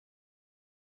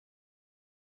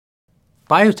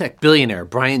Biotech billionaire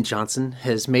Brian Johnson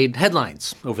has made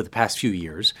headlines over the past few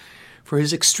years for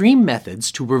his extreme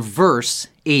methods to reverse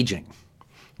aging.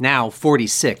 Now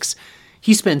 46,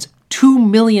 he spends $2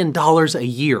 million a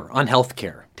year on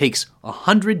healthcare, takes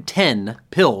 110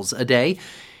 pills a day,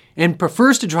 and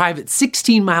prefers to drive at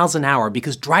 16 miles an hour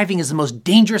because driving is the most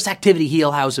dangerous activity he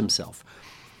allows himself.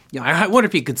 I wonder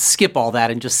if he could skip all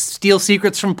that and just steal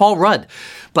secrets from Paul Rudd.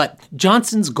 But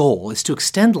Johnson's goal is to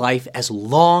extend life as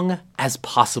long as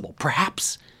possible,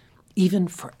 perhaps even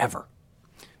forever.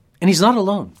 And he's not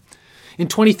alone. In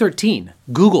 2013,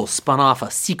 Google spun off a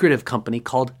secretive company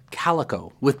called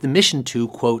Calico with the mission to,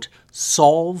 quote,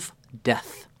 solve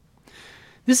death.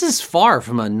 This is far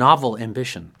from a novel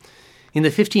ambition. In the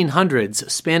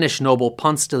 1500s, Spanish noble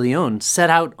Ponce de Leon set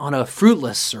out on a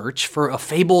fruitless search for a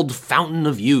fabled fountain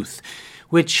of youth,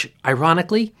 which,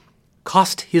 ironically,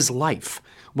 cost his life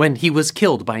when he was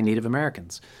killed by Native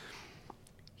Americans.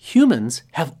 Humans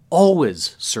have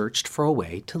always searched for a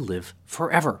way to live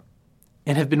forever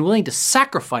and have been willing to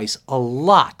sacrifice a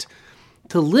lot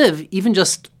to live even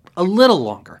just a little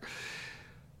longer.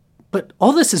 But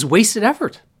all this is wasted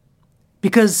effort,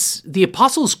 because the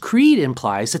Apostles' Creed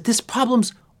implies that this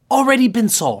problem's already been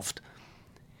solved.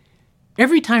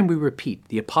 Every time we repeat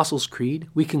the Apostles' Creed,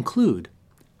 we conclude,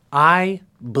 I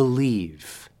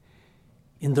believe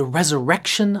in the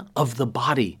resurrection of the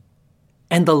body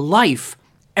and the life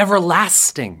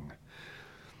everlasting.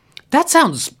 That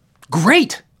sounds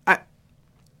great,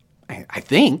 I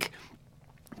think,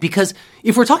 because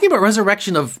if we're talking about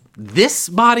resurrection of this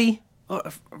body,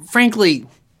 frankly,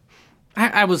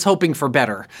 I was hoping for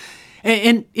better.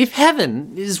 And if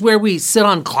heaven is where we sit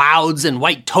on clouds and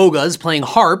white togas playing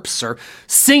harps or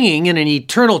singing in an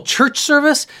eternal church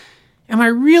service, am I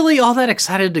really all that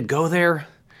excited to go there?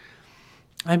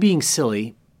 I'm being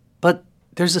silly, but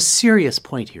there's a serious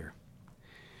point here.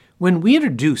 When we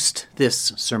introduced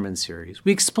this sermon series,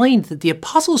 we explained that the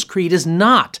Apostles' Creed is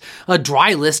not a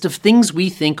dry list of things we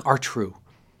think are true,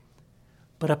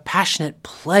 but a passionate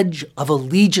pledge of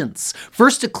allegiance,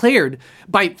 first declared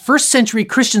by first-century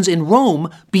Christians in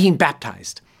Rome being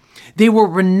baptized. They were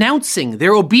renouncing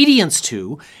their obedience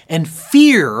to and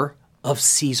fear of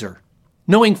Caesar,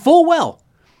 knowing full well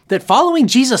that following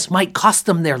Jesus might cost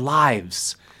them their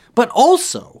lives, but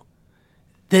also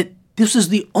that this is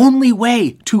the only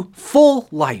way to full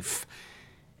life,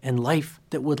 and life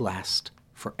that would last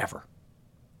forever.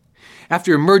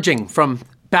 After emerging from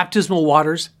baptismal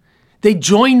waters, they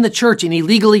joined the church in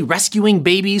illegally rescuing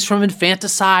babies from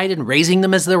infanticide and raising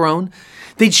them as their own.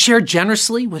 They'd share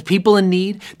generously with people in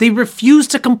need. They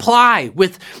refused to comply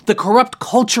with the corrupt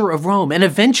culture of Rome. And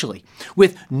eventually,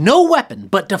 with no weapon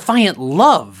but defiant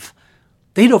love,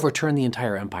 they'd overturn the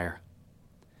entire empire.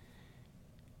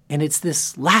 And it's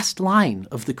this last line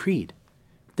of the creed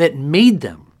that made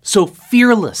them so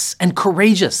fearless and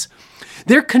courageous.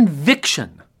 Their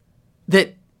conviction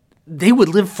that they would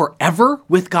live forever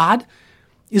with God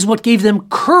is what gave them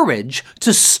courage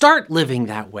to start living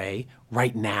that way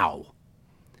right now.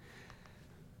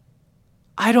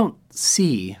 I don't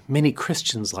see many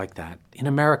Christians like that in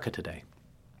America today.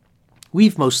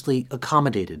 We've mostly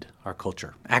accommodated our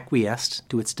culture, acquiesced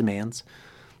to its demands,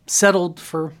 settled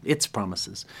for its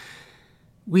promises.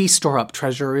 We store up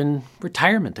treasure in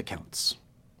retirement accounts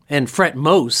and fret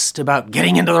most about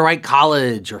getting into the right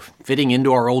college or fitting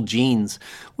into our old jeans.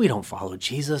 We don't follow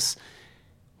Jesus.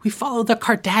 We follow the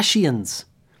Kardashians.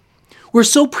 We're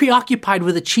so preoccupied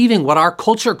with achieving what our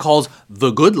culture calls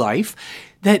the good life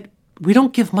that we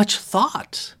don't give much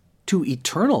thought to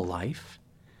eternal life.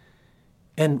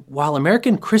 And while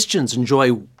American Christians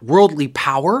enjoy worldly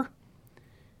power,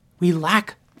 we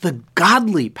lack the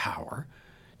godly power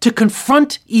to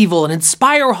confront evil and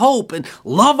inspire hope and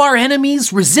love our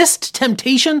enemies, resist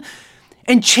temptation,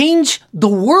 and change the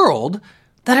world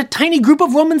that a tiny group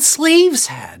of Roman slaves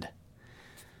had.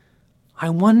 I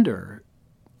wonder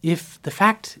if the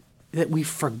fact that we've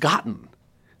forgotten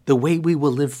the way we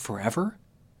will live forever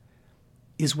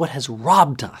is what has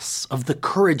robbed us of the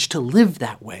courage to live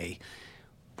that way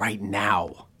right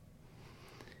now.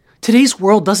 Today's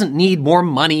world doesn't need more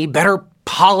money, better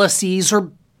policies,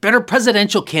 or better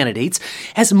presidential candidates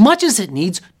as much as it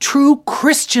needs true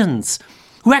Christians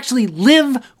who actually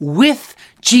live with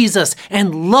Jesus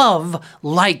and love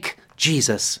like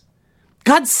Jesus.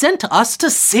 God sent us to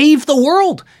save the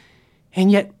world,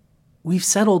 and yet we've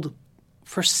settled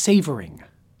for savoring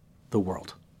the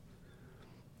world.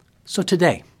 So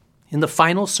today, in the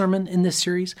final sermon in this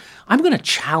series, I'm going to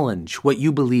challenge what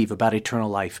you believe about eternal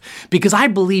life, because I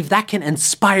believe that can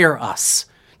inspire us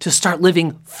to start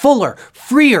living fuller,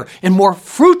 freer, and more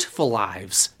fruitful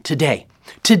lives today.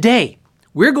 Today,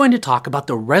 we're going to talk about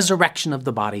the resurrection of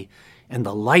the body and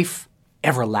the life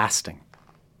everlasting.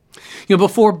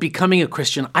 Before becoming a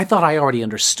Christian, I thought I already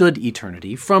understood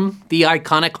eternity from the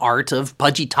iconic art of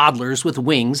pudgy toddlers with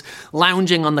wings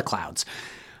lounging on the clouds.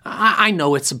 I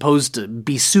know it's supposed to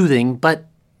be soothing, but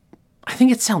I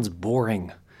think it sounds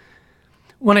boring.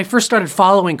 When I first started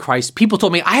following Christ, people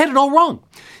told me I had it all wrong.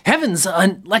 Heaven's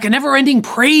like a never-ending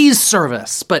praise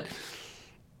service, but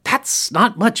that's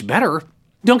not much better.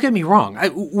 Don't get me wrong.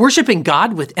 Worshiping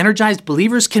God with energized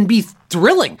believers can be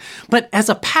thrilling, but as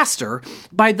a pastor,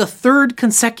 by the third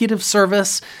consecutive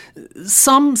service,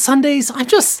 some Sundays, I'm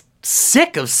just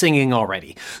sick of singing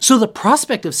already. So the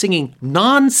prospect of singing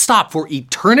nonstop for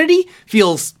eternity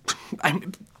feels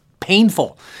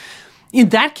painful. In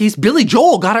that case, Billy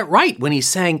Joel got it right when he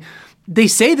sang, "They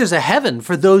say there's a heaven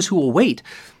for those who will wait.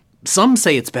 Some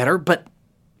say it's better, but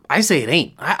I say it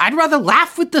ain't. I'd rather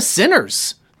laugh with the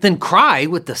sinners than cry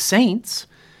with the saints."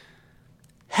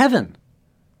 Heaven,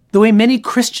 the way many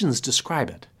Christians describe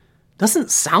it,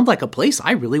 doesn't sound like a place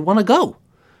I really want to go.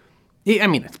 I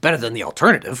mean, it's better than the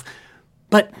alternative,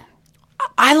 but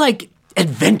I like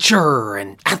adventure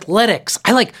and athletics.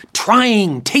 I like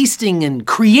trying, tasting, and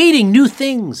creating new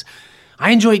things.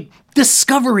 I enjoy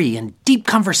discovery and deep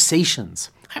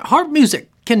conversations. Harp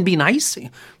music can be nice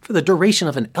for the duration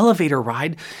of an elevator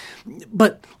ride,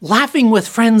 but laughing with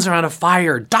friends around a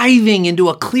fire, diving into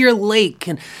a clear lake,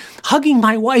 and hugging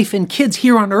my wife and kids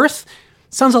here on Earth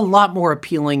sounds a lot more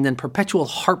appealing than perpetual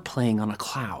harp playing on a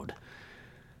cloud.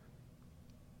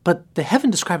 But the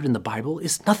heaven described in the Bible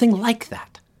is nothing like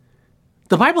that.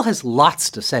 The Bible has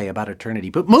lots to say about eternity,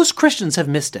 but most Christians have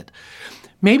missed it.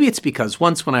 Maybe it's because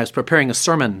once when I was preparing a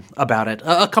sermon about it,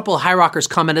 a couple of high rockers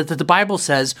commented that the Bible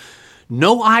says,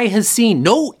 "No eye has seen,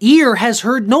 no ear has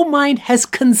heard, no mind has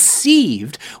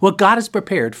conceived what God has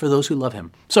prepared for those who love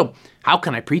him." So how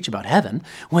can I preach about heaven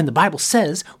when the Bible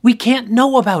says we can't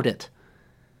know about it?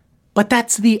 But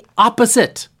that's the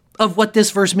opposite of what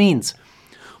this verse means.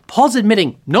 Paul's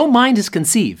admitting no mind has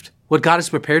conceived what God has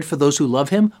prepared for those who love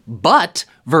him, but,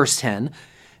 verse 10,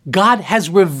 God has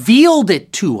revealed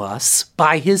it to us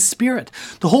by his Spirit.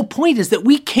 The whole point is that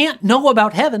we can't know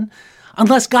about heaven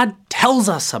unless God tells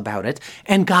us about it,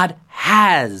 and God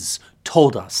has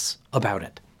told us about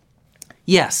it.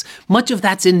 Yes, much of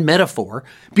that's in metaphor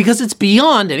because it's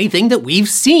beyond anything that we've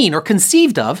seen or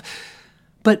conceived of,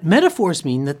 but metaphors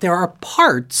mean that there are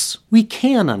parts we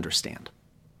can understand.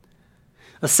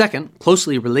 A second,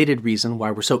 closely related reason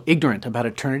why we're so ignorant about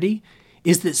eternity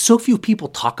is that so few people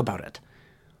talk about it.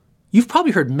 You've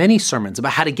probably heard many sermons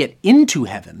about how to get into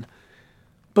heaven,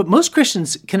 but most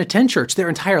Christians can attend church their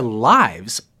entire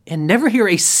lives and never hear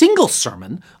a single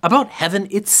sermon about heaven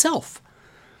itself.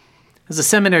 As a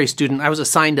seminary student, I was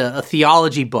assigned a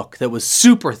theology book that was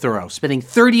super thorough, spending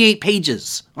 38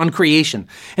 pages on creation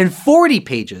and 40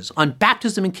 pages on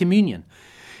baptism and communion.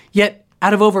 Yet,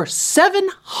 out of over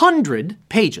 700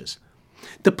 pages,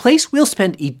 the place we'll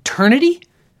spend eternity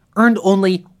earned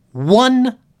only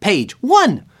one page.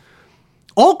 One!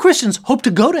 All Christians hope to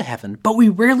go to heaven, but we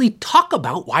rarely talk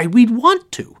about why we'd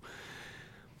want to.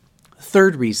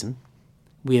 Third reason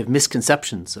we have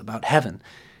misconceptions about heaven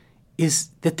is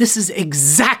that this is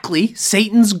exactly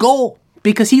Satan's goal,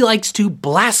 because he likes to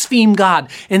blaspheme God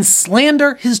and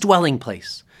slander his dwelling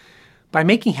place. By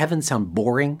making heaven sound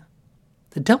boring,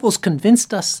 the devil's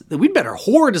convinced us that we'd better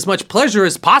hoard as much pleasure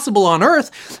as possible on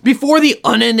earth before the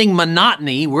unending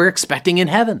monotony we're expecting in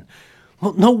heaven.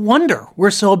 Well, no wonder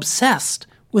we're so obsessed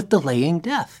with delaying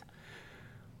death.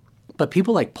 But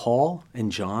people like Paul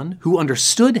and John, who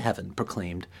understood heaven,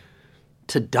 proclaimed,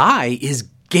 "To die is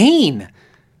gain.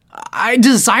 I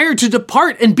desire to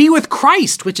depart and be with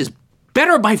Christ, which is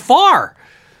better by far."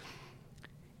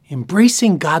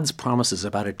 Embracing God's promises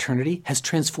about eternity has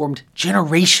transformed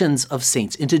generations of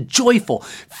saints into joyful,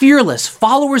 fearless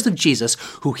followers of Jesus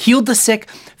who healed the sick,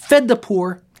 fed the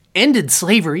poor, ended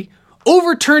slavery,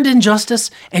 overturned injustice,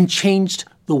 and changed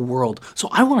the world. So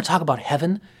I want to talk about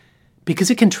heaven because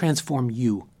it can transform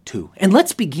you too. And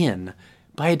let's begin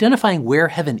by identifying where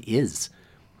heaven is,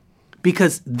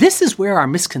 because this is where our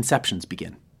misconceptions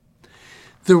begin.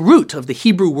 The root of the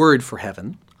Hebrew word for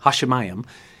heaven, Hashemayim,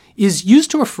 is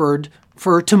used to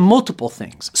refer to multiple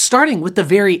things, starting with the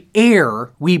very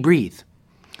air we breathe.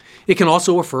 It can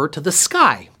also refer to the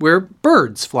sky, where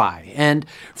birds fly, and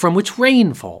from which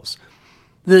rain falls.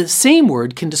 The same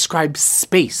word can describe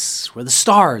space, where the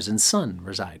stars and sun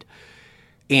reside.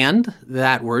 And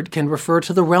that word can refer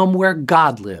to the realm where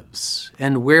God lives,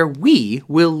 and where we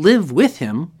will live with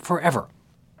him forever.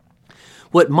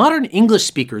 What modern English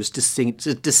speakers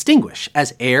distinguish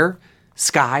as air,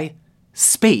 sky,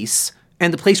 space,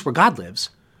 and the place where God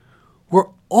lives were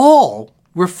all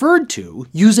referred to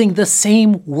using the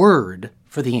same word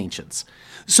for the ancients.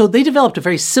 So they developed a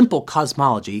very simple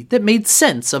cosmology that made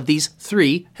sense of these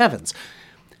three heavens.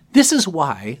 This is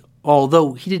why,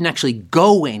 although he didn't actually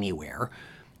go anywhere,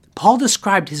 Paul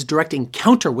described his direct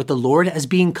encounter with the Lord as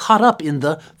being caught up in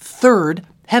the third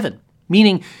heaven,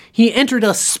 meaning he entered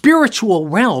a spiritual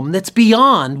realm that's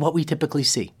beyond what we typically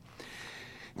see.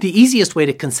 The easiest way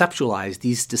to conceptualize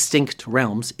these distinct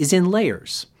realms is in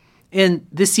layers. And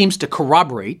this seems to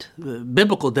corroborate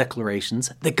biblical declarations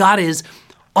that God is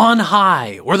on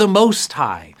high or the Most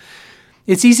High.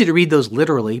 It's easy to read those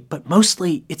literally, but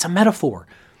mostly it's a metaphor.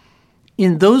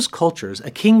 In those cultures,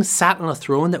 a king sat on a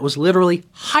throne that was literally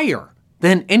higher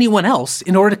than anyone else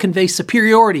in order to convey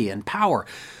superiority and power.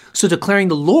 So declaring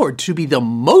the Lord to be the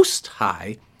Most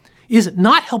High is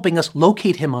not helping us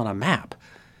locate him on a map,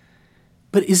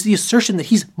 but is the assertion that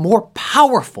he's more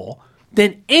powerful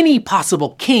than any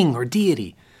possible king or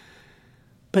deity.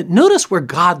 But notice where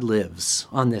God lives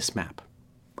on this map.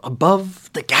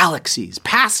 Above the galaxies,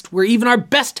 past where even our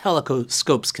best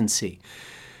telescopes can see.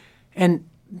 And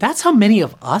that's how many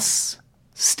of us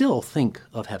still think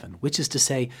of heaven, which is to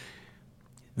say,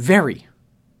 very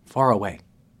far away.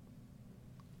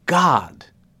 God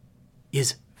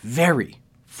is very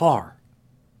far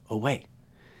away.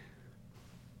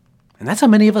 And that's how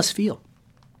many of us feel,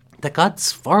 that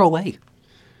God's far away.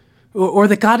 Or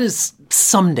that God is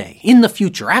someday, in the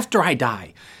future, after I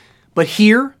die. But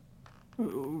here,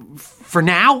 for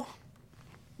now,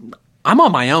 I'm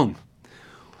on my own.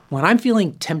 When I'm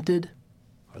feeling tempted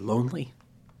or lonely,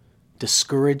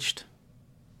 discouraged,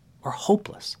 or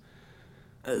hopeless,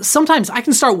 sometimes I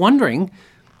can start wondering,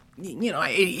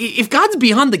 if God's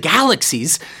beyond the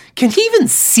galaxies, can he even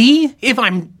see if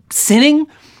I'm sinning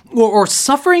or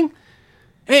suffering?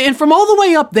 And from all the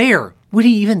way up there, would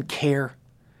he even care?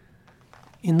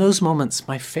 In those moments,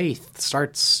 my faith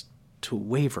starts to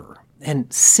waver,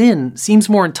 and sin seems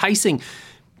more enticing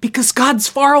because God's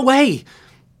far away.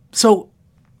 So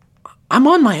I'm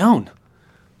on my own.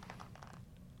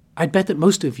 I'd bet that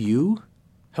most of you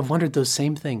have wondered those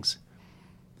same things.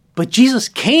 But Jesus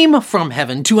came from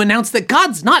heaven to announce that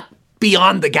God's not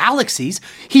beyond the galaxies.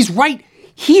 He's right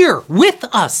here with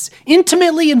us,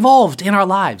 intimately involved in our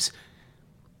lives.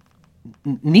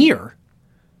 Near?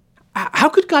 How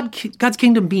could God's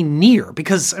kingdom be near?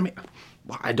 Because,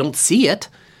 I don't see it.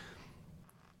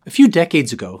 A few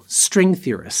decades ago, string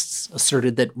theorists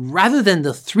asserted that rather than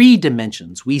the 3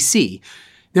 dimensions we see,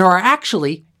 there are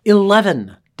actually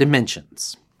 11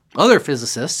 dimensions. Other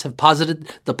physicists have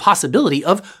posited the possibility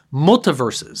of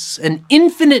multiverses, an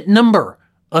infinite number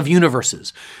of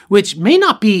universes, which may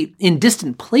not be in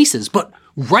distant places, but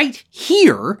right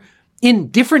here in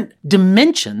different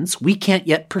dimensions we can't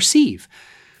yet perceive.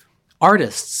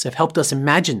 Artists have helped us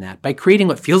imagine that by creating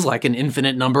what feels like an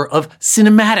infinite number of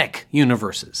cinematic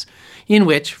universes, in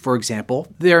which, for example,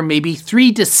 there may be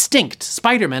 3 distinct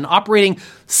Spider-Men operating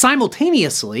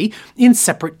simultaneously in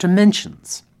separate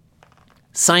dimensions.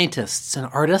 Scientists and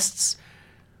artists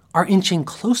are inching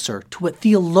closer to what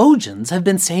theologians have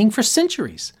been saying for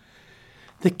centuries.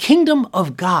 The kingdom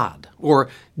of God, or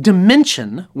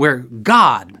dimension where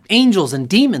God, angels, and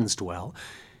demons dwell,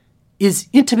 is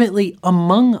intimately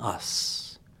among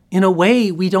us in a way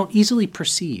we don't easily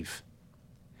perceive.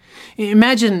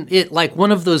 Imagine it like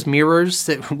one of those mirrors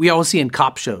that we always see in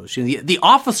cop shows. The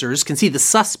officers can see the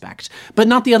suspect, but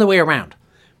not the other way around.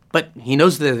 But he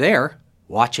knows they're there,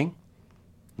 watching,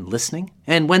 listening,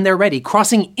 and when they're ready,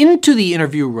 crossing into the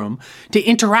interview room to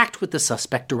interact with the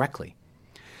suspect directly.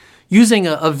 Using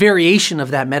a variation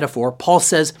of that metaphor, Paul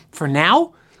says, for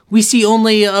now, we see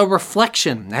only a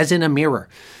reflection, as in a mirror.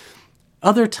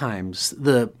 Other times,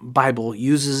 the Bible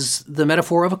uses the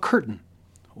metaphor of a curtain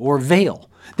or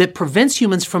veil that prevents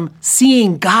humans from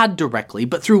seeing God directly,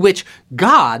 but through which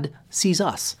God sees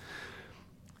us.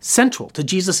 Central to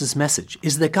Jesus' message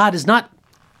is that God is not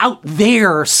out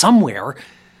there somewhere.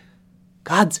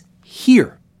 God's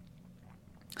here.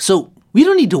 So we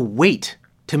don't need to wait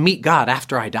to meet God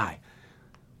after I die.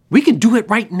 We can do it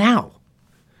right now.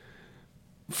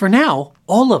 For now,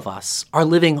 all of us are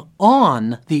living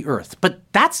on the earth, but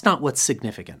that's not what's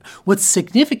significant. What's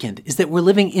significant is that we're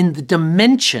living in the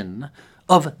dimension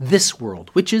of this world,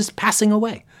 which is passing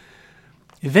away.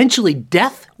 Eventually,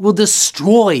 death will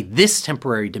destroy this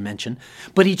temporary dimension,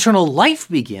 but eternal life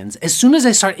begins as soon as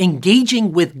I start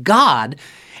engaging with God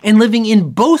and living in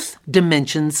both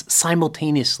dimensions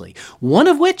simultaneously, one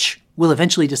of which will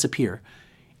eventually disappear,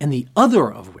 and the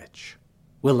other of which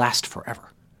will last forever.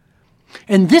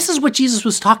 And this is what Jesus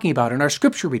was talking about in our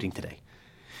scripture reading today.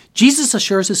 Jesus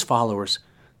assures his followers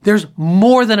There's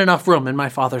more than enough room in my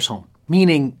Father's home,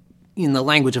 meaning, in the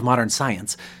language of modern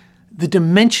science, the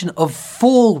dimension of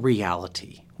full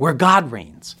reality where God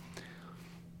reigns.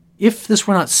 If this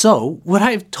were not so, would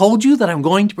I have told you that I'm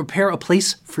going to prepare a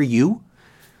place for you?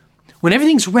 When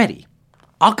everything's ready,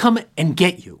 I'll come and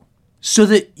get you so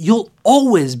that you'll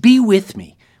always be with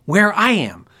me where I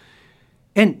am.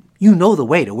 And you know the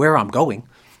way to where I'm going.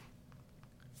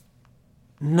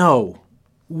 No,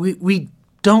 we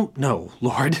don't know,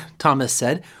 Lord, Thomas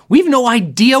said. We've no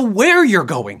idea where you're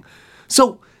going.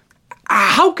 So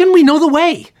how can we know the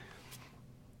way?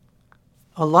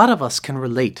 A lot of us can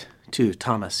relate to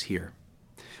Thomas here,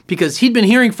 because he'd been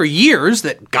hearing for years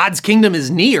that God's kingdom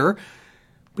is near,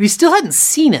 but he still hadn't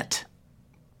seen it.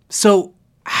 So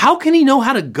how can he know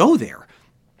how to go there?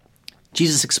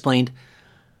 Jesus explained,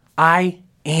 I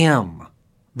am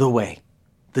the way,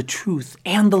 the truth,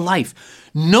 and the life.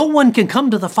 No one can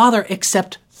come to the Father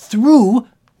except through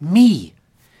me.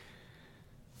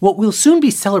 What we'll soon be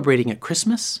celebrating at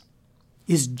Christmas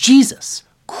is Jesus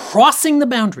crossing the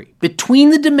boundary between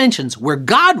the dimensions where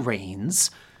God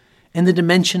reigns and the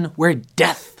dimension where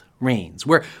death reigns,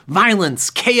 where violence,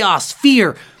 chaos,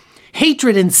 fear,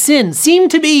 hatred, and sin seem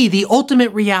to be the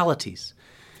ultimate realities.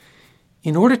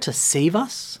 In order to save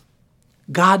us,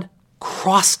 God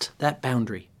crossed that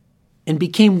boundary and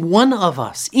became one of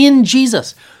us in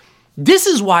Jesus. This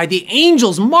is why the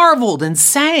angels marveled and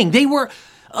sang. They were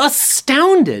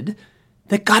astounded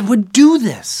that God would do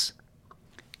this.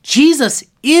 Jesus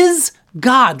is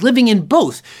God living in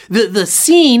both the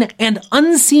seen and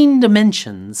unseen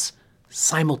dimensions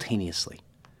simultaneously.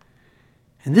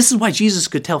 And this is why Jesus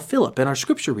could tell Philip in our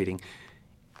scripture reading,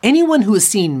 anyone who has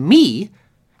seen me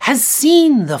has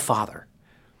seen the Father.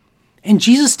 And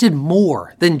Jesus did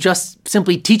more than just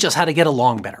simply teach us how to get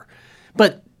along better,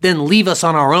 but then leave us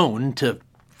on our own to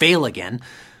fail again.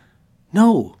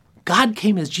 No, God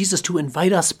came as Jesus to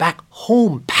invite us back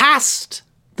home, past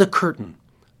the curtain,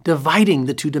 dividing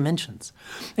the two dimensions.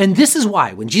 And this is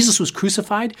why, when Jesus was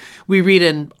crucified, we read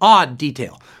an odd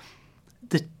detail.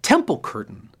 The temple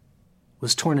curtain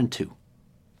was torn in two.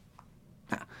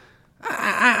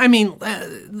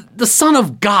 The Son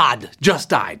of God just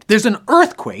died. There's an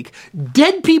earthquake.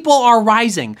 Dead people are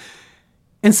rising.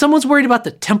 And someone's worried about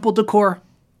the temple decor.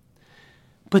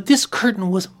 But this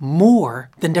curtain was more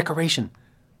than decoration.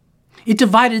 It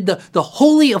divided the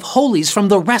Holy of Holies from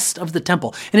the rest of the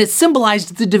temple. And it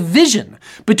symbolized the division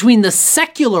between the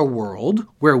secular world,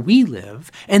 where we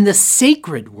live, and the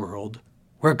sacred world,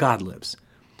 where God lives.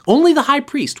 Only the high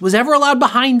priest was ever allowed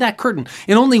behind that curtain,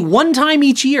 and only one time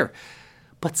each year.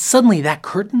 But suddenly that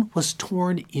curtain was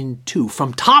torn in two,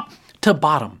 from top to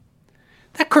bottom.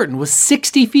 That curtain was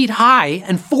 60 feet high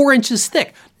and 4 inches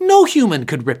thick. No human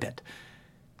could rip it.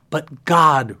 But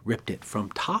God ripped it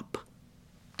from top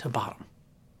to bottom.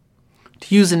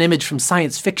 To use an image from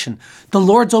science fiction, the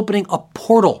Lord's opening a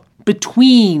portal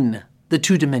between the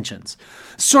two dimensions.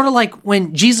 Sort of like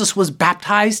when Jesus was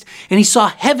baptized and he saw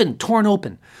heaven torn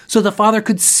open so the Father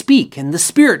could speak and the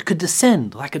Spirit could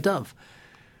descend like a dove.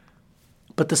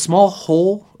 But the small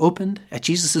hole opened at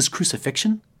Jesus'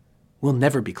 crucifixion will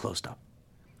never be closed up.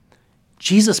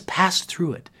 Jesus passed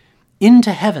through it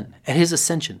into heaven at his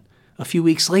ascension. A few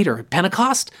weeks later, at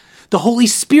Pentecost, the Holy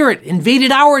Spirit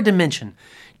invaded our dimension,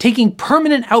 taking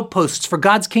permanent outposts for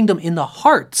God's kingdom in the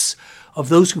hearts of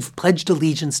those who've pledged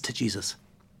allegiance to Jesus.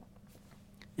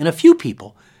 And a few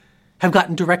people have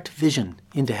gotten direct vision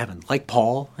into heaven, like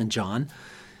Paul and John.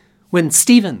 When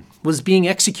Stephen was being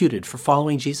executed for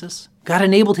following Jesus, God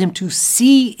enabled him to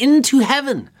see into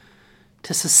heaven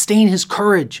to sustain his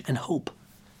courage and hope.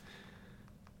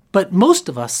 But most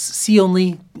of us see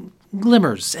only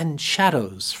glimmers and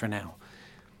shadows for now.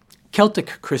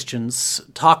 Celtic Christians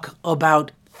talk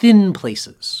about thin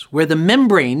places where the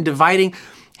membrane dividing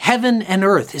heaven and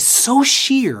earth is so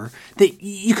sheer that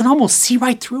you can almost see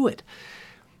right through it.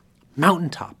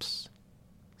 Mountaintops,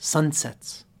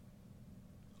 sunsets,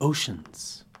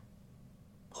 oceans,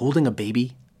 holding a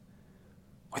baby,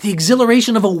 or the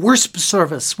exhilaration of a worship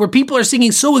service where people are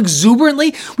singing so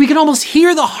exuberantly we can almost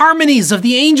hear the harmonies of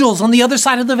the angels on the other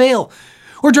side of the veil,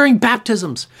 or during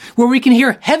baptisms where we can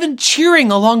hear heaven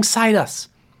cheering alongside us.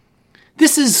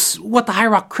 This is what the High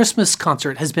Rock Christmas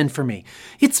concert has been for me.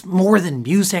 It's more than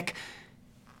music.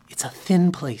 It's a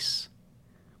thin place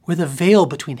where the veil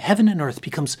between heaven and earth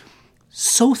becomes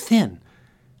so thin,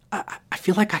 I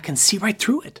feel like I can see right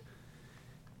through it.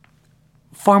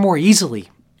 Far more easily,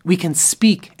 we can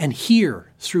speak and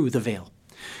hear through the veil.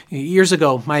 Years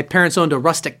ago, my parents owned a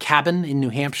rustic cabin in New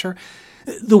Hampshire.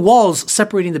 The walls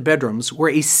separating the bedrooms were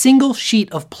a single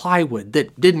sheet of plywood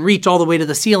that didn't reach all the way to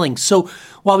the ceiling, so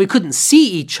while we couldn't see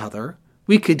each other,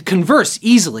 we could converse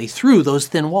easily through those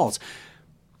thin walls.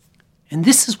 And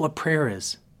this is what prayer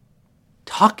is: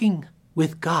 talking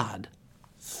with God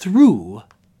through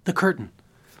the curtain.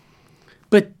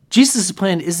 But Jesus'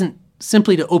 plan isn't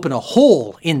simply to open a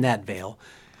hole in that veil,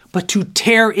 but to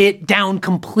tear it down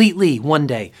completely one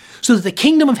day, so that the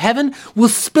kingdom of heaven will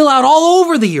spill out all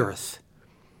over the earth.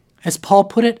 As Paul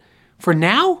put it, for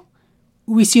now,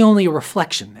 we see only a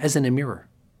reflection as in a mirror.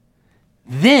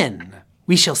 Then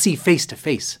we shall see face to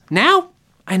face. Now,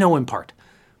 I know in part.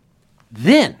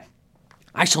 Then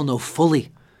I shall know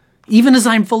fully, even as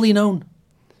I'm fully known.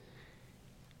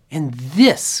 And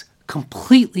this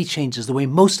completely changes the way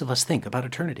most of us think about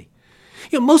eternity.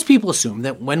 Most people assume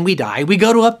that when we die, we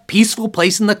go to a peaceful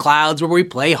place in the clouds where we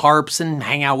play harps and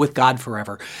hang out with God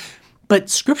forever.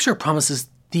 But Scripture promises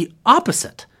the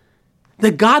opposite,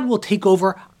 that God will take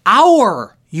over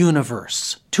our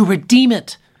universe to redeem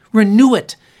it, renew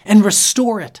it, and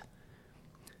restore it.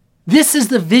 This is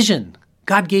the vision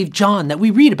God gave John that we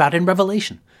read about in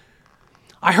Revelation.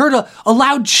 I heard a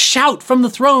loud shout from the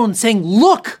throne saying,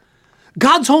 "Look,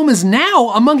 God's home is now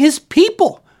among his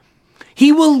people.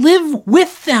 He will live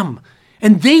with them,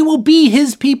 and they will be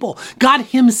his people. God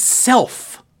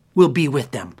himself will be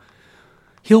with them.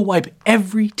 He'll wipe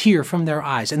every tear from their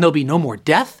eyes, and there'll be no more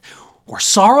death or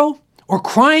sorrow or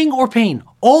crying or pain.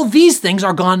 All these things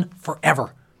are gone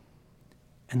forever."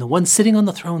 And the one sitting on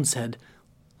the throne said,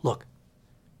 "Look,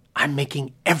 I'm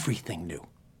making everything new."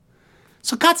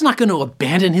 So God's not going to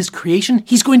abandon his creation.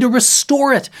 He's going to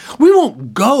restore it. We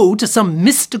won't go to some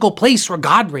mystical place where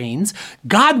God reigns.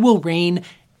 God will reign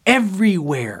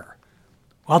everywhere,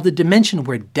 while the dimension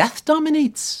where death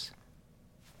dominates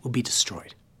will be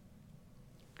destroyed.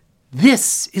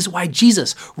 This is why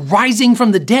Jesus rising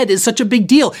from the dead is such a big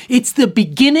deal. It's the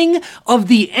beginning of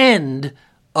the end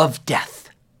of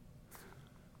death.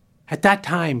 At that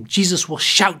time, Jesus will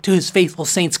shout to his faithful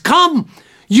saints, "Come,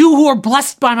 you who are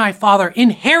blessed by my Father,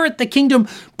 inherit the kingdom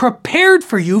prepared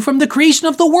for you from the creation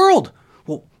of the world."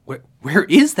 Well, where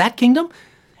is that kingdom?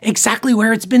 Exactly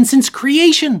where it's been since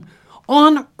creation,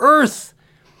 on earth.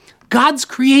 God's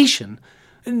creation,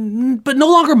 but no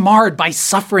longer marred by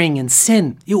suffering and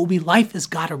sin. It will be life as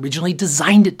God originally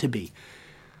designed it to be.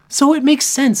 So it makes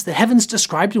sense that heaven's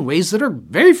described in ways that are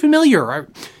very familiar.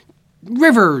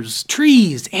 Rivers,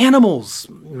 trees, animals,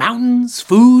 mountains,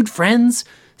 food, friends,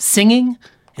 singing,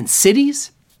 and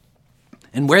cities.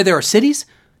 And where there are cities,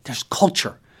 there's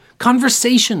culture,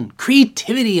 conversation,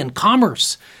 creativity, and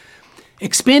commerce.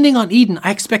 Expanding on Eden,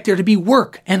 I expect there to be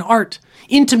work and art,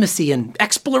 intimacy and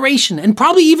exploration, and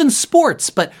probably even sports,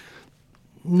 but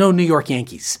no New York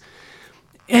Yankees.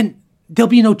 And there'll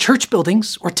be no church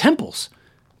buildings or temples,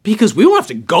 because we won't have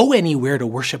to go anywhere to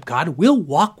worship God. We'll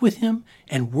walk with him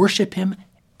and worship him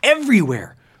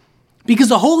everywhere, because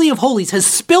the Holy of Holies has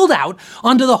spilled out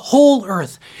onto the whole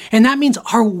earth. And that means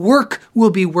our work will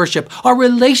be worship, our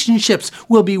relationships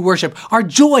will be worship, our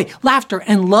joy, laughter,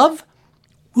 and love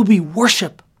will be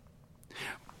worship.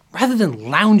 Rather than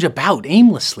lounge about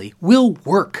aimlessly, we'll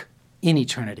work in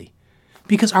eternity,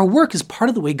 because our work is part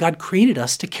of the way God created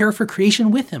us to care for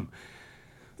creation with him.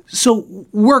 So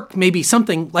work may be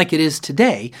something like it is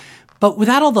today, but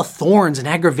without all the thorns and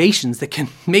aggravations that can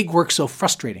make work so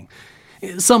frustrating.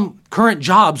 Some current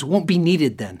jobs won't be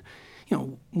needed then.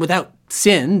 Without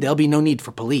sin, there'll be no need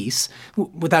for police.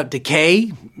 Without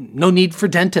decay, no need for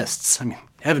dentists.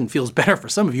 Heaven feels better for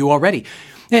some of you already.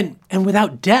 And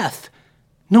without death,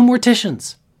 no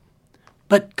morticians.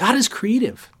 But God is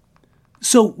creative.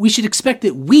 So we should expect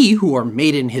that we, who are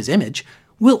made in his image,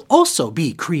 will also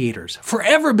be creators,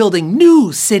 forever building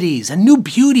new cities and new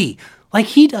beauty like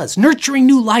he does, nurturing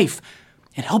new life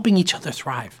and helping each other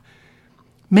thrive.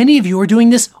 Many of you are doing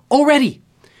this already,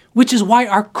 which is why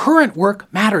our current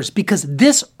work matters, because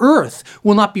this earth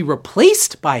will not be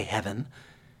replaced by heaven,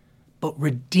 but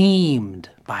redeemed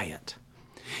by it.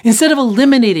 Instead of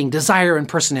eliminating desire and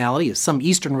personality, as some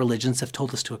Eastern religions have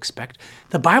told us to expect,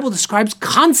 the Bible describes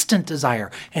constant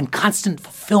desire and constant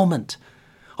fulfillment.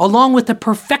 Along with the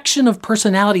perfection of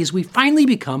personalities, we finally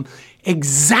become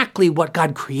exactly what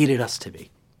God created us to be.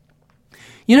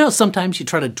 Sometimes you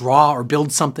try to draw or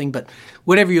build something, but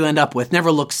whatever you end up with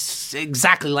never looks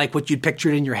exactly like what you'd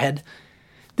pictured in your head.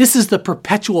 This is the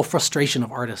perpetual frustration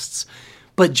of artists.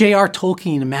 But J.R.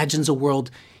 Tolkien imagines a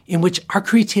world in which our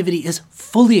creativity is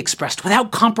fully expressed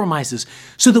without compromises,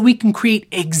 so that we can create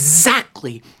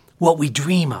exactly what we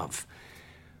dream of.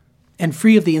 And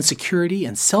free of the insecurity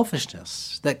and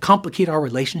selfishness that complicate our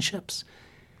relationships,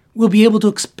 we'll be able to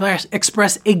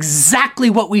express exactly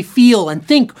what we feel and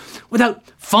think without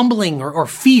fumbling or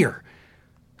fear,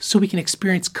 so we can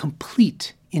experience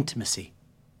complete intimacy.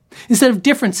 Instead of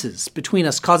differences between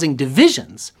us causing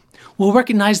divisions, we'll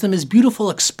recognize them as beautiful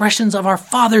expressions of our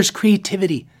Father's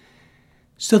creativity.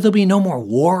 So there'll be no more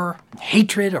war,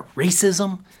 hatred, or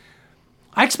racism.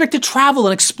 I expect to travel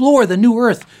and explore the new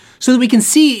earth so that we can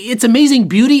see its amazing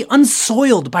beauty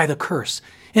unsoiled by the curse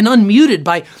and unmuted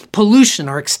by pollution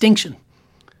or extinction.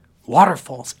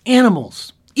 Waterfalls,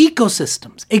 animals,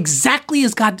 ecosystems, exactly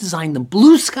as God designed them,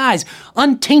 blue skies,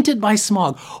 untainted by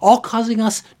smog, all causing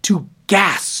us to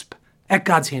gasp at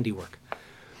God's handiwork.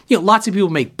 Lots of people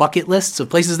make bucket lists of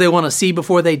places they want to see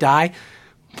before they die,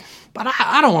 but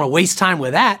I don't want to waste time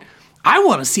with that. I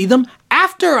want to see them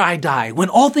after I die, when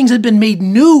all things have been made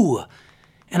new,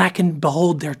 and I can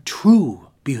behold their true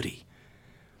beauty.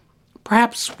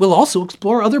 Perhaps we'll also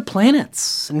explore other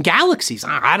planets and galaxies.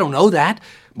 I don't know that,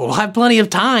 but we'll have plenty of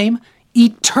time.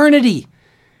 Eternity.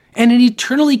 And an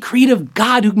eternally creative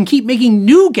God who can keep making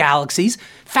new galaxies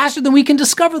faster than we can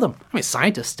discover them.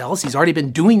 Scientists tell us he's already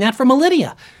been doing that for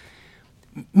millennia.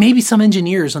 Maybe some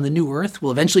engineers on the new Earth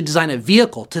will eventually design a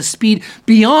vehicle to speed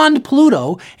beyond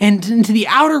Pluto and into the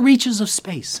outer reaches of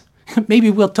space. Maybe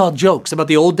we'll tell jokes about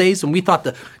the old days when we thought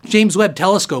the James Webb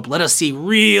Telescope let us see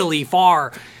really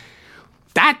far.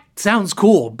 That sounds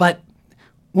cool, but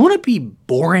won't it be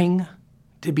boring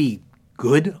to be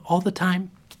good all the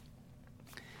time?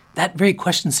 That very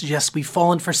question suggests we've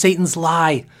fallen for Satan's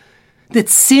lie, that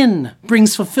sin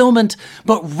brings fulfillment,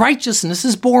 but righteousness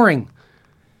is boring.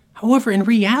 However, in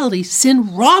reality,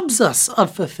 sin robs us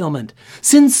of fulfillment.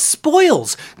 Sin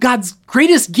spoils God's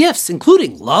greatest gifts,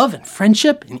 including love and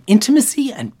friendship and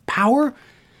intimacy and power.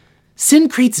 Sin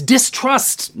creates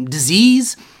distrust,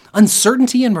 disease,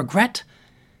 uncertainty, and regret.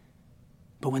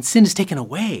 But when sin is taken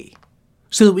away,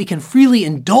 so that we can freely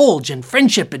indulge in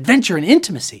friendship, adventure, and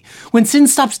intimacy, when sin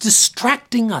stops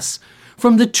distracting us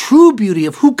from the true beauty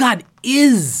of who God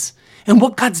is and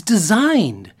what God's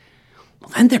designed,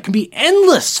 well, then there can be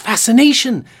endless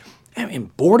fascination,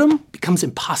 and boredom becomes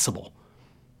impossible.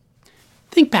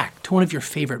 Think back to one of your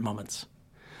favorite moments.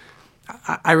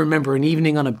 I remember an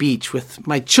evening on a beach with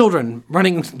my children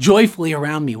running joyfully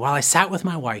around me while I sat with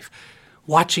my wife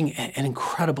watching an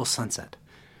incredible sunset.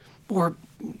 Or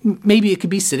maybe it could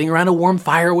be sitting around a warm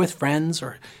fire with friends,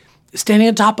 or standing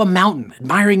atop a mountain,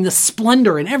 admiring the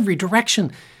splendor in every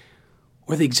direction,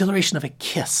 or the exhilaration of a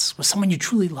kiss with someone you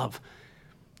truly love.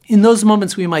 In those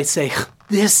moments, we might say,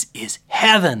 this is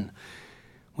heaven,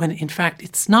 when in fact,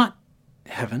 it's not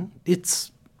heaven,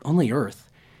 it's only earth.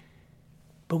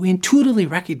 But we intuitively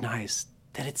recognize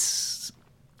that it's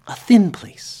a thin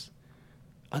place,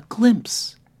 a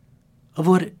glimpse of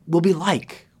what it will be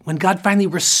like when God finally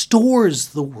restores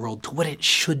the world to what it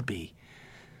should be.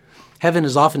 Heaven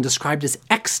is often described as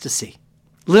ecstasy.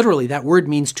 Literally, that word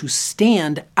means to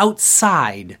stand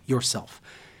outside yourself.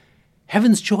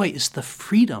 Heaven's joy is the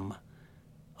freedom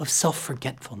of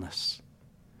self-forgetfulness.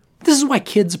 This is why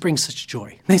kids bring such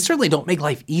joy. They certainly don't make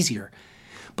life easier,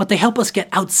 but they help us get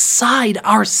outside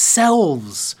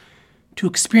ourselves to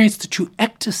experience the true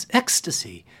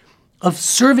ecstasy of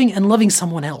serving and loving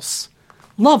someone else.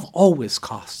 Love always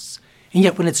costs, and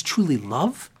yet when it's truly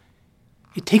love,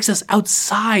 it takes us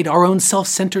outside our own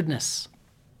self-centeredness.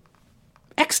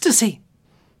 Ecstasy.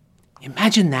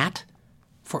 Imagine that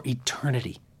for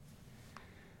eternity.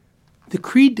 The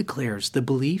Creed declares the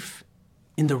belief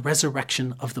in the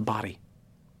resurrection of the body.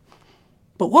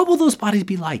 But what will those bodies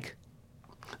be like?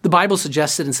 The Bible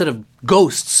suggests that instead of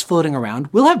ghosts floating around,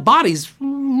 we'll have bodies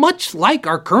much like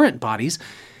our current bodies,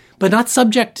 but not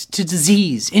subject to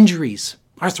disease, injuries,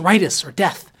 arthritis, or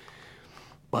death.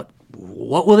 But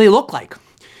what will they look like?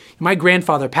 My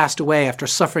grandfather passed away after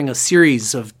suffering a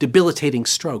series of debilitating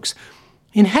strokes.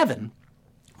 In heaven,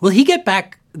 will he get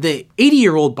back the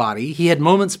 80-year-old body he had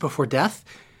moments before death,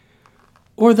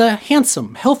 or the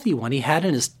handsome, healthy one he had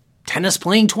in his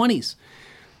tennis-playing 20s?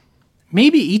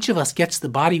 Maybe each of us gets the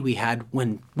body we had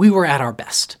when we were at our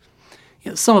best.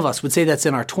 Some of us would say that's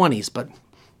in our 20s, but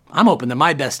I'm hoping that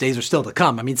my best days are still to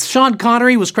come. Sean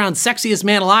Connery was crowned sexiest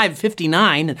man alive at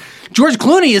 59, and George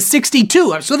Clooney is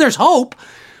 62, so there's hope.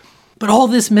 But all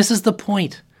this misses the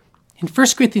point. In 1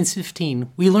 Corinthians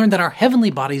 15, we learn that our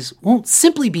heavenly bodies won't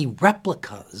simply be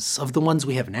replicas of the ones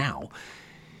we have now.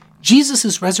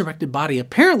 Jesus' resurrected body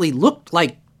apparently looked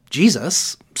like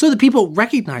Jesus, so that people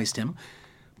recognized him,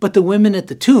 but the women at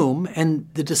the tomb and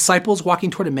the disciples walking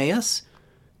toward Emmaus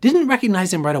didn't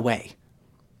recognize him right away.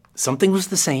 Something was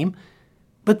the same,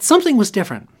 but something was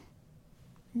different.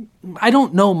 I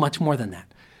don't know much more than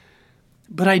that.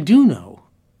 But I do know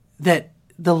that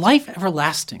the life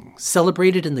everlasting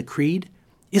celebrated in the Creed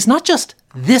is not just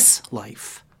this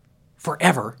life,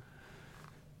 forever.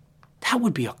 That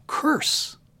would be a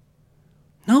curse.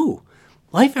 No,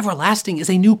 life everlasting is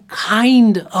a new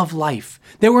kind of life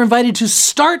that we're invited to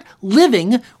start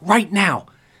living right now.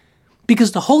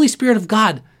 Because the Holy Spirit of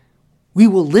God we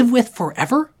will live with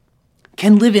forever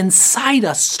can live inside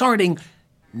us starting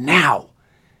now.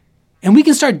 And we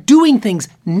can start doing things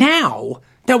now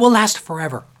that will last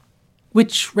forever.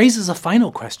 Which raises a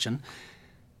final question.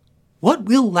 What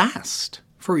will last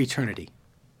for eternity?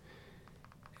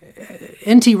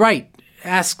 N.T. Wright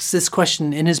asks this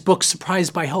question in his book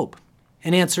Surprised by Hope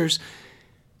and answers,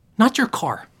 not your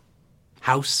car,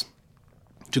 house,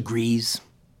 degrees,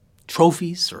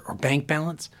 trophies, or bank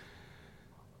balance.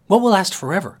 What will last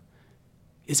forever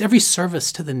is every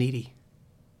service to the needy,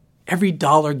 every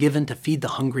dollar given to feed the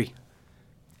hungry,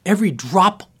 every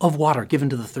drop of water given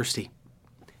to the thirsty,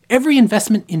 every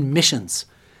investment in missions,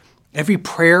 every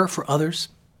prayer for others,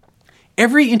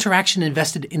 every interaction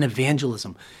invested in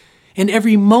evangelism, and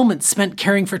every moment spent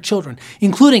caring for children,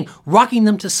 including rocking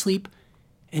them to sleep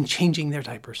and changing their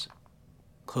diapers.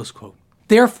 Close quote.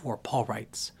 Therefore, Paul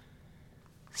writes,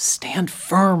 stand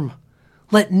firm.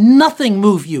 Let nothing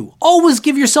move you. Always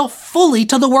give yourself fully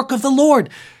to the work of the Lord,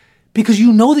 because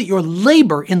you know that your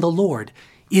labor in the Lord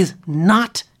is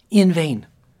not in vain.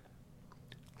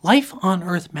 Life on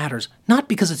earth matters, not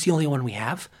because it's the only one we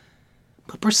have,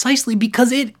 but precisely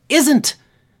because it isn't.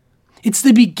 It's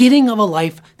the beginning of a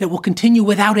life that will continue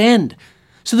without end.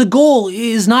 So the goal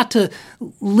is not to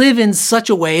live in such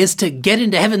a way as to get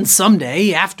into heaven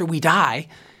someday after we die,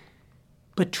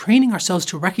 but training ourselves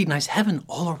to recognize heaven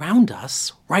all around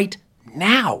us right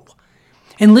now,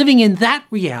 and living in that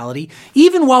reality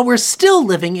even while we're still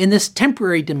living in this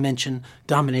temporary dimension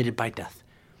dominated by death.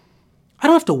 I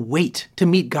don't have to wait to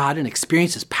meet God and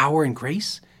experience His power and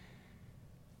grace.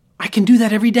 I can do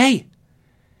that every day,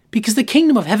 because the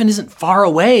kingdom of heaven isn't far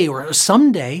away or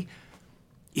someday.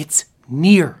 It's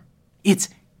near. It's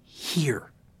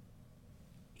here.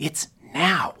 It's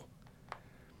now.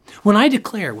 When I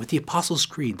declare with the Apostles'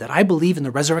 Creed that I believe in the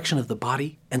resurrection of the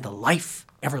body and the life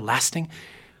everlasting,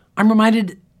 I'm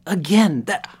reminded again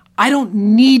that I don't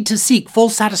need to seek full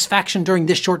satisfaction during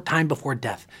this short time before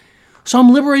death. So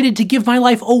I'm liberated to give my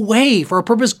life away for a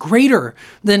purpose greater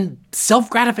than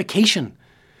self-gratification.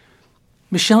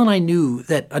 Michelle and I knew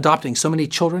that adopting so many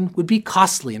children would be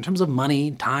costly in terms of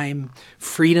money, time,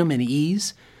 freedom, and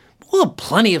ease. We'll have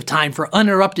plenty of time for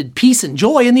uninterrupted peace and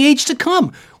joy in the age to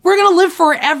come. We're going to live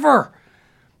forever.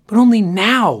 But only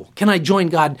now can I join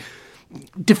God,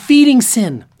 defeating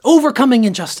sin, overcoming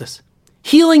injustice,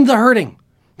 healing the hurting,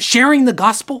 sharing the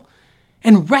gospel,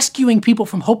 and rescuing people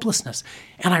from hopelessness.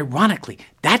 And ironically,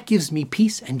 that gives me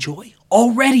peace and joy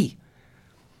already.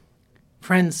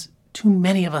 Friends, too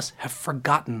many of us have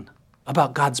forgotten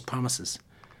about God's promises.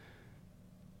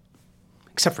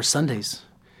 Except for Sundays.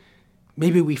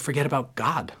 Maybe we forget about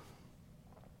God.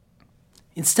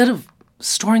 Instead of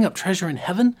storing up treasure in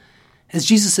heaven, as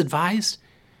Jesus advised,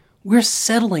 we're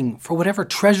settling for whatever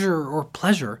treasure or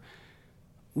pleasure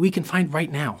we can find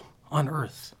right now on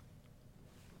earth.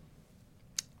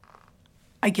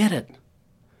 I get it.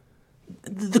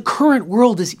 The current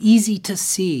world is easy to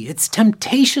see. Its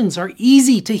temptations are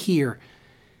easy to hear.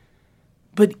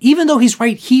 But even though He's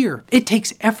right here, it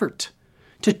takes effort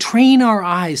to train our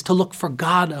eyes to look for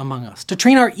God among us, to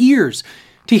train our ears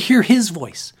to hear His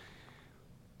voice,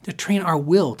 to train our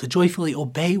will to joyfully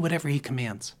obey whatever He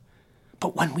commands.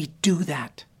 But when we do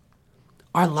that,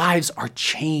 our lives are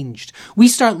changed. We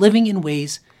start living in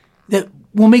ways that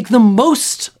will make the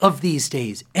most of these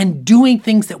days and doing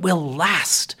things that will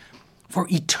last for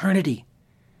eternity.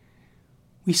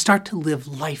 We start to live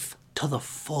life to the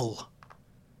full,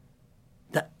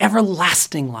 the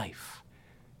everlasting life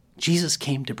Jesus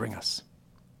came to bring us.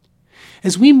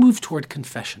 As we move toward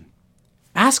confession,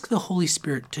 ask the Holy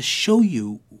Spirit to show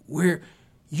you where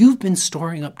you've been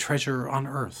storing up treasure on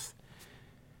earth.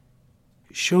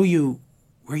 Show you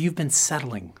where you've been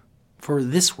settling for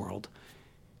this world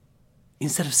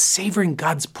instead of savoring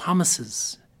God's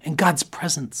promises and God's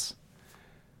presence.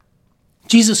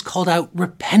 Jesus called out,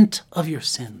 repent of your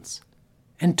sins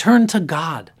and turn to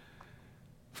God,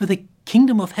 for the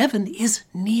kingdom of heaven is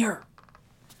near.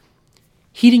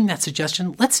 Heeding that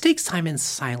suggestion, let's take time in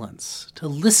silence to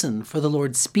listen for the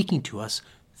Lord speaking to us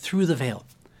through the veil,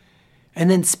 and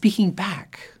then speaking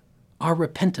back our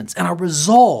repentance and our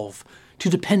resolve to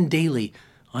depend daily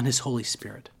on His Holy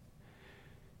Spirit.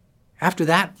 After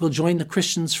that, we'll join the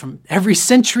Christians from every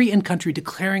century and country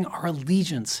declaring our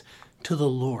allegiance to the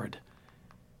Lord,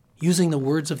 using the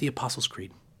words of the Apostles'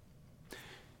 Creed.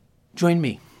 Join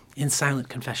me in silent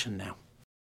confession now.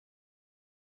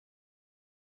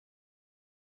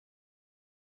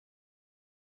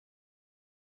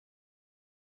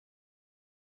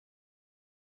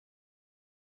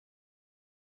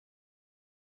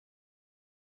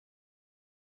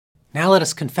 Now let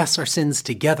us confess our sins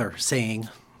together, saying,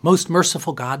 Most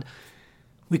merciful God,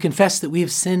 we confess that we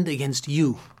have sinned against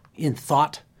you in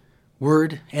thought,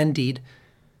 word, and deed,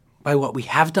 by what we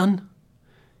have done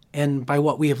and by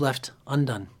what we have left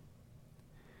undone.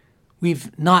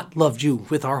 We've not loved you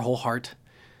with our whole heart.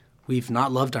 We've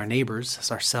not loved our neighbors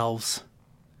as ourselves.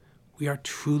 We are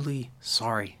truly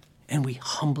sorry, and we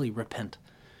humbly repent.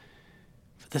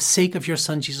 For the sake of your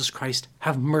Son, Jesus Christ,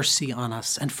 have mercy on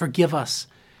us and forgive us,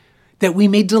 that we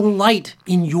may delight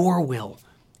in your will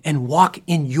and walk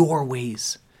in your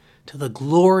ways, to the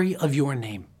glory of your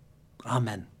name.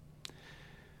 Amen.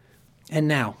 And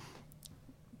now,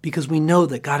 because we know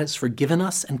that God has forgiven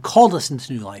us and called us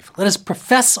into new life, let us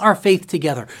profess our faith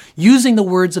together, using the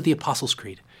words of the Apostles'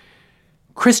 Creed.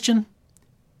 Christian,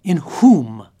 in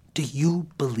whom do you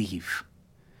believe?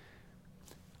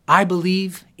 I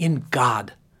believe in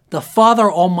God, the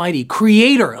Father Almighty,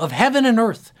 creator of heaven and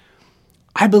earth.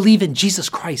 I believe in Jesus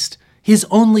Christ, his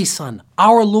only Son,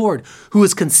 our Lord, who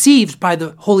was conceived by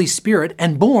the Holy Spirit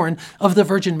and born of the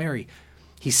Virgin Mary.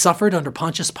 He suffered under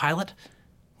Pontius Pilate,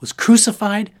 was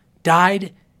crucified,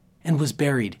 died, and was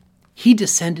buried. He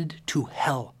descended to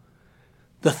hell.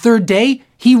 The third day,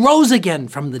 he rose again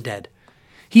from the dead.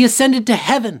 He ascended to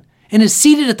heaven and is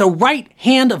seated at the right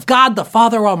hand of God the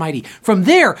Father Almighty. From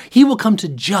there, he will come to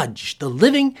judge the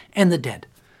living and the dead.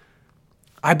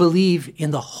 I believe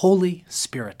in the Holy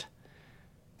Spirit,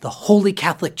 the Holy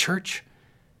Catholic Church,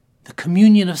 the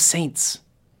communion of saints,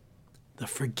 the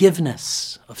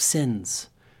forgiveness of sins,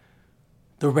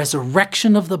 the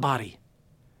resurrection of the body,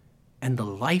 and the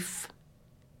life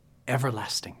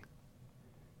everlasting.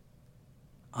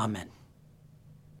 Amen.